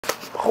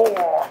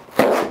Oh,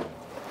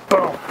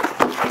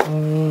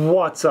 boom.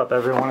 What's up,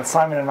 everyone? It's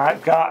Simon, and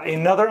I've got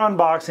another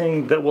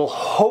unboxing that will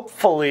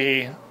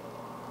hopefully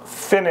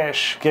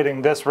finish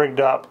getting this rigged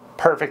up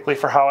perfectly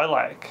for how I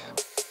like.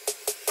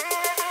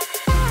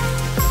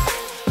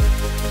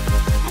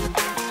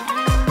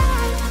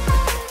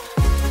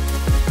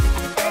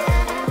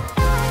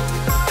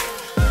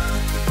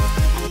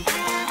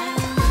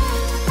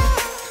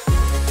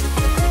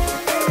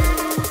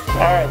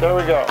 Alright, there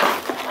we go.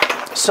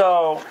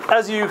 So,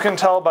 as you can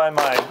tell by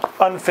my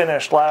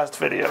unfinished last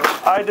video,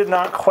 I did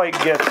not quite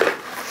get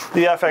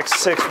the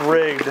FX6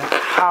 rigged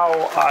how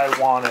I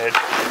wanted.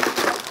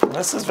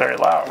 This is very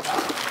loud.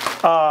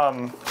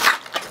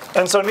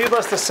 And so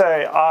needless to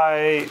say,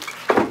 I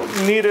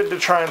needed to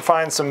try and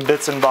find some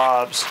bits and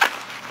bobs,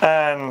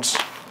 and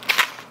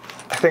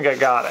I think I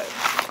got it.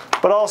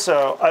 But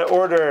also, I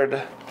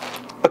ordered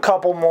a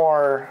couple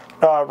more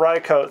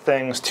Rycote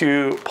things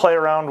to play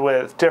around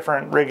with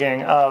different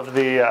rigging of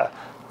the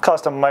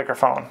custom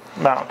microphone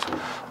mount.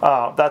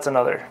 That's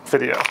another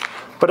video.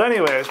 But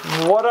anyways,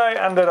 what I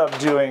ended up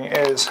doing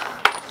is,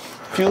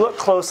 if you look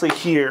closely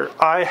here,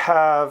 I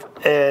have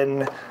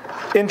an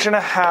 1.5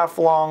 inch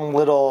long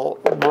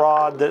little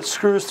rod that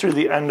screws through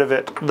the end of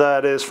it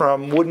that is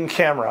from Wooden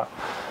Camera.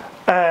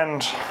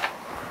 And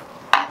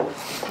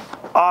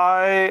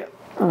I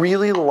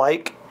really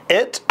like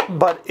it,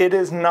 but it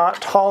is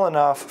not tall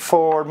enough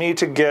for me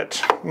to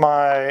get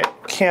my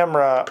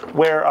camera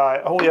where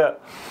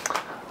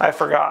I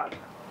forgot.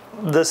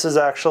 This is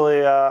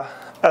actually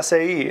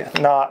SAE,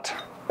 not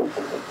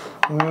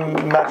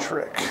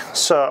metric.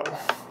 So,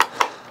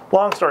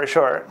 long story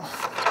short,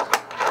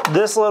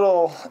 this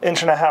little 1.5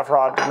 inch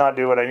rod did not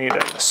do what I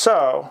needed.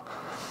 So,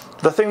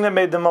 the thing that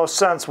made the most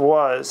sense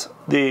was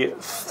the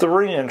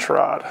 3-inch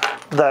rod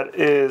that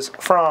is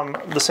from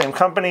the same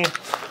company,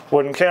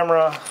 Wooden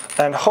Camera,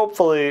 and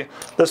hopefully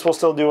this will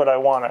still do what I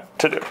want it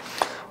to do.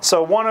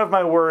 So one of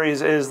my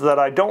worries is that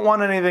I don't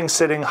want anything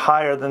sitting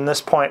higher than this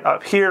point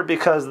up here,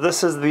 because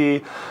this is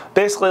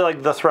basically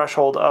like the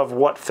threshold of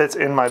what fits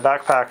in my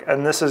backpack,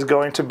 and this is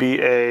going to be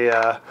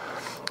a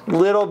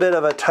little bit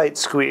of a tight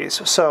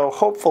squeeze. So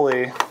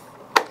hopefully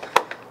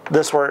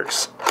this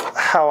works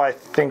how I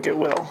think it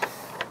will.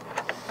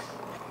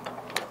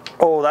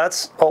 Oh,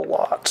 that's a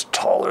lot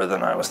taller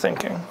than I was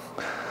thinking.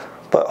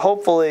 But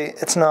hopefully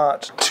it's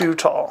not too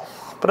tall.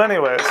 But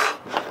anyways,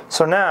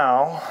 so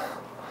now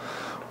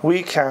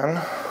we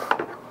can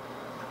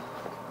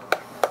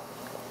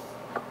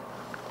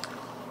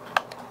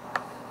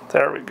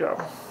there we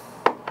go.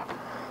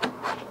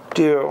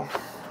 Do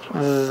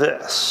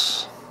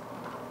this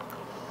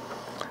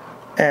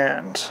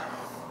and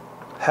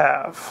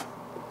have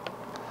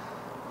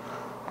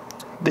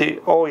the,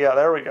 oh yeah,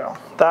 there we go.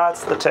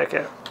 That's the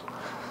ticket.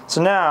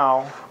 So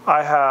now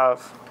I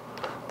have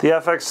the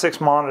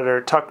FX6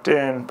 monitor tucked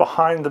in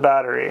behind the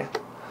battery,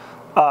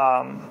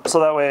 so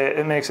that way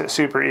it makes it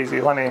super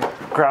easy. Let me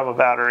grab a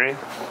battery.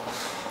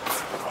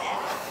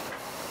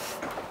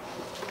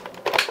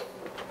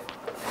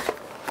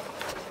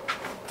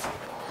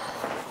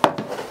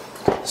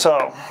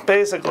 So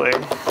basically,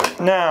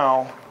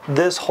 now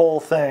this whole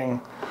thing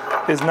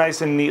is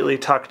nice and neatly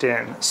tucked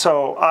in.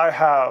 So I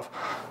have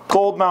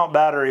gold mount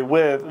battery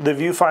with the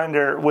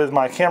viewfinder with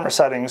my camera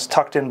settings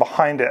tucked in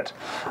behind it.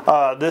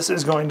 This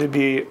is going to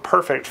be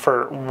perfect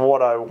for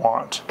what I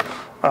want.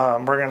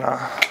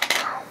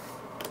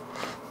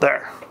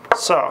 There.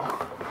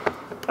 So,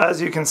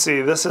 as you can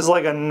see, this is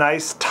like a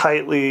nice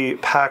tightly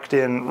packed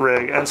in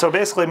rig. And so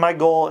basically my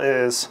goal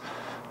is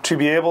to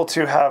be able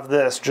to have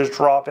this just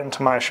drop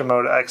into my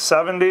Shimoda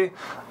X70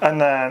 and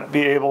then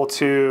be able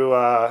to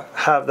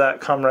have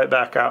that come right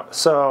back out.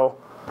 So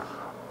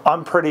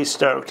I'm pretty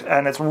stoked,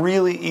 and it's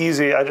really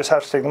easy. I just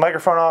have to take the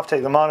microphone off,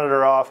 take the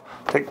monitor off,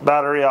 take the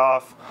battery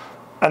off,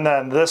 and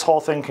then this whole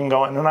thing can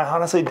go in, and I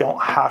honestly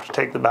don't have to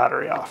take the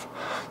battery off.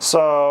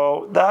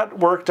 So that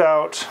worked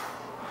out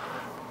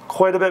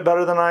quite a bit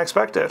better than I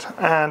expected,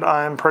 and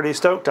I'm pretty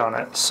stoked on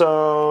it.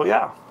 So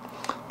yeah,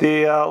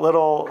 the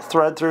little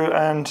thread through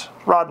and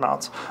rod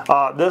mounts.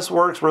 This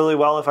works really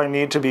well if I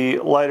need to be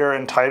lighter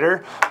and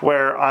tighter,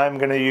 where I'm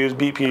going to use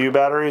BPU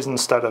batteries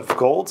instead of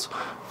golds.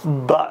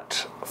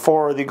 But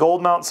for the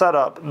gold mount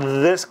setup,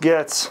 this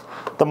gets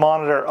the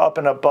monitor up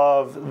and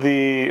above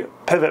the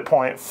pivot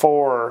point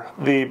for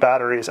the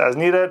batteries as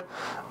needed,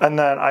 and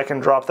then I can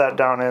drop that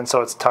down in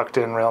so it's tucked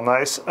in real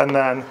nice. And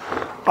then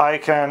I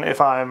can, if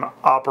I'm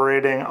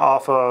operating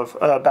off of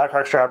a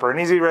backpack strap or an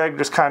easy rig,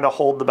 just kind of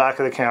hold the back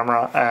of the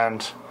camera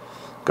and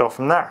go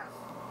from there.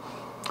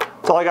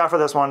 That's all I got for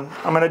this one.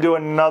 I'm going to do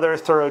another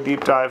thorough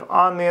deep dive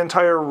on the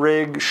entire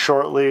rig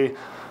shortly.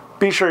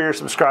 Be sure you're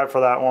subscribed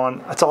for that one.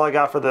 That's all I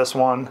got for this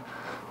one.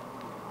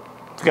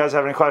 If you guys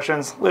have any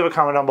questions, leave a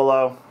comment down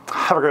below.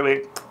 Have a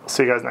great week.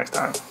 See you guys next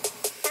time.